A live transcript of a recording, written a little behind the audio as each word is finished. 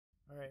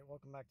Alright,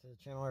 welcome back to the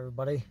channel,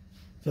 everybody.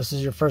 If this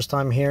is your first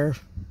time here,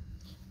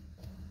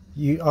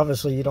 you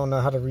obviously don't know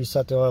how to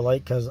reset the oil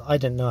light, because I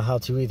didn't know how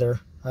to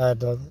either. I had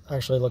to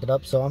actually look it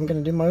up, so I'm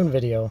going to do my own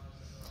video.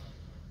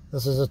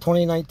 This is a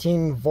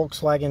 2019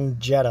 Volkswagen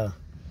Jetta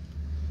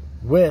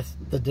with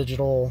the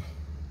digital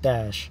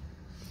dash.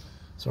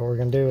 So what we're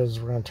going to do is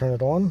we're going to turn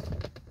it on.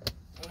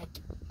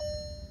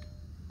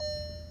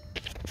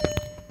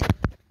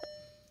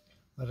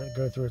 Let it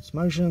go through its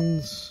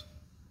motions.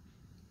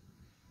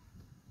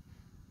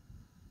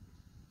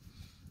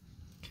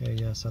 Okay,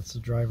 yes, that's the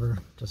driver.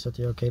 Just hit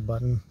the OK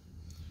button.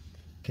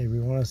 Okay, we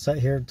want to set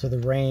here to the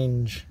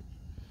range.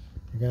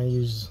 You're going to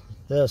use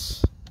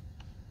this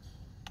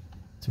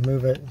to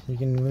move it. You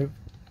can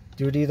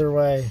do it either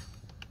way.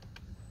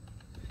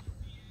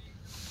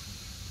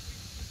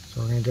 So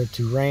we're going to go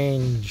to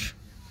range.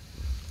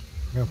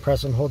 We're going to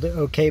press and hold the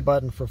OK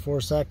button for 4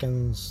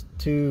 seconds.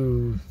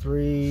 2,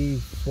 3,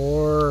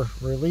 4,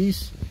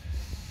 release.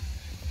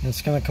 And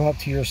it's going to come up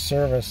to your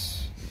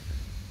service.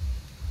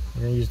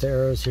 We're going to use the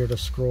arrows here to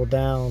scroll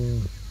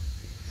down.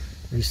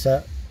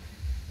 Reset,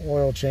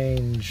 oil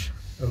change,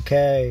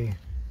 OK.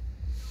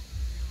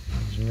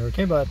 Using your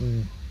OK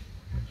button.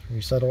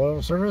 Reset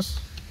oil service.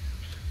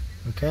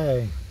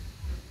 OK.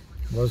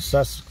 Was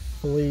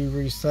successfully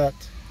reset.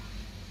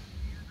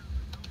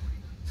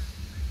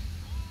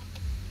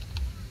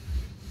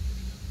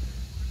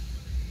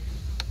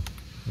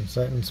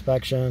 Reset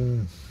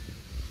inspection.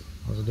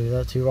 I'll do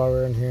that too while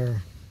we're in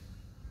here.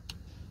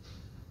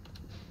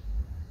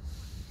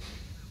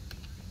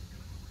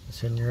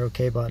 Just hitting your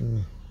OK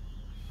button.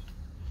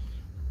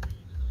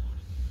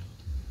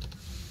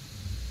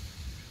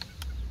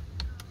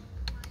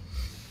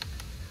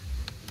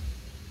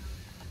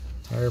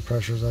 Tire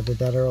pressures, I did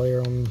that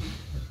earlier on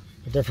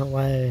a different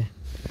way.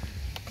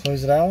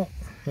 Close it out,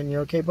 hitting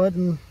your OK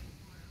button.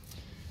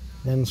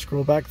 Then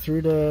scroll back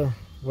through to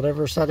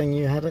whatever setting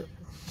you had it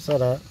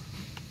set at.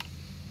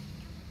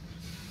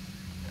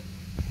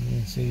 You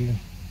can see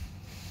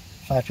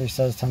factory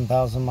says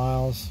 10,000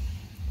 miles.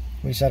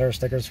 We set our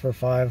stickers for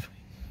 5.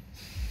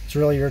 It's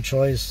really your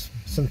choice.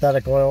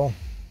 Synthetic oil.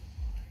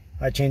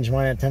 I changed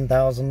mine at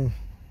 10,000,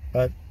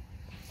 but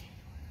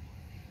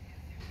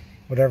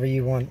whatever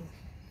you want.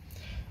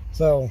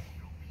 So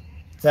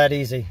it's that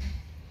easy.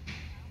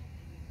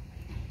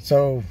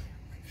 So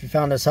if you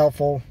found this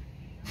helpful,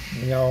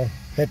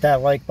 hit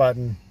that like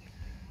button.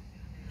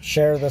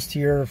 Share this to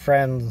your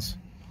friends.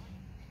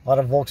 A lot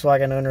of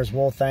Volkswagen owners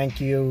will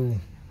thank you.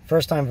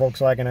 First-time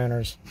Volkswagen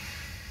owners.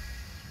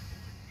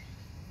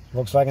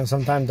 Volkswagen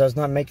sometimes does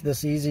not make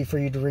this easy for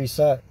you to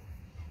reset.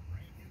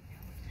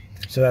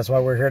 So that's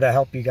why we're here to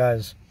help you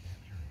guys.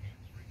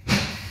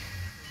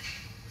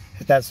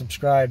 Hit that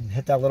subscribe.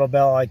 Hit that little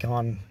bell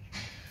icon.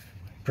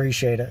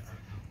 Appreciate it.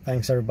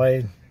 Thanks,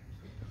 everybody.